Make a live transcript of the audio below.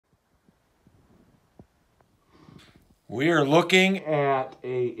We are looking at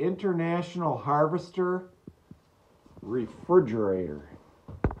a International Harvester refrigerator.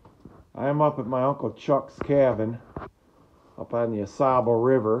 I am up at my Uncle Chuck's cabin up on the Asaba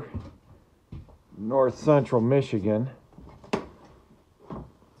River, north central Michigan.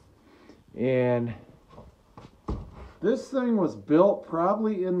 And this thing was built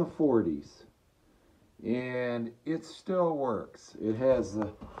probably in the 40s. And it still works. It has the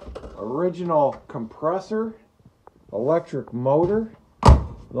original compressor, electric motor.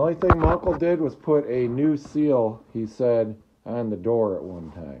 The only thing my uncle did was put a new seal, he said, on the door at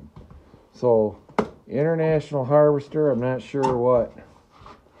one time. So, International Harvester, I'm not sure what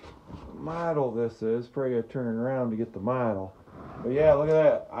model this is. Probably gotta turn around to get the model. But yeah, look at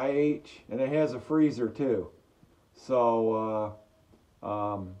that, IH, and it has a freezer too. So,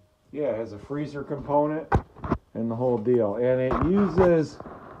 yeah, it has a freezer component and the whole deal. And it uses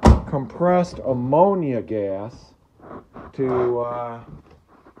compressed ammonia gas to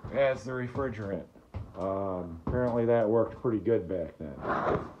as the refrigerant. Apparently that worked pretty good back then.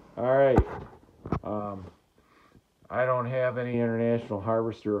 All right. I don't have any International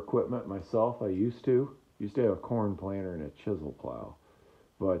Harvester equipment myself. I used to have a corn planter and a chisel plow.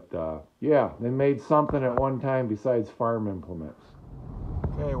 But yeah, they made something at one time besides farm implements.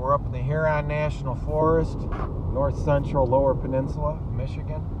 Okay, we're up in the Huron National Forest, north central Lower Peninsula,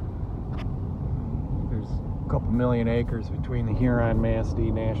 Michigan. There's a couple million acres between the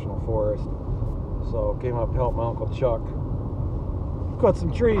Huron-Manistee National Forest. So came up to help my Uncle Chuck cut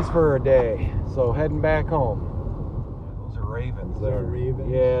some trees for a day. So heading back home. Those are ravens there.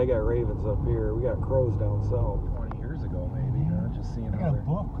 Ravens? Yeah, I got ravens up here. We got crows down south. 20 years ago maybe, huh? Just seeing how I got a they're...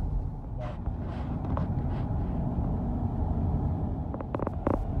 book.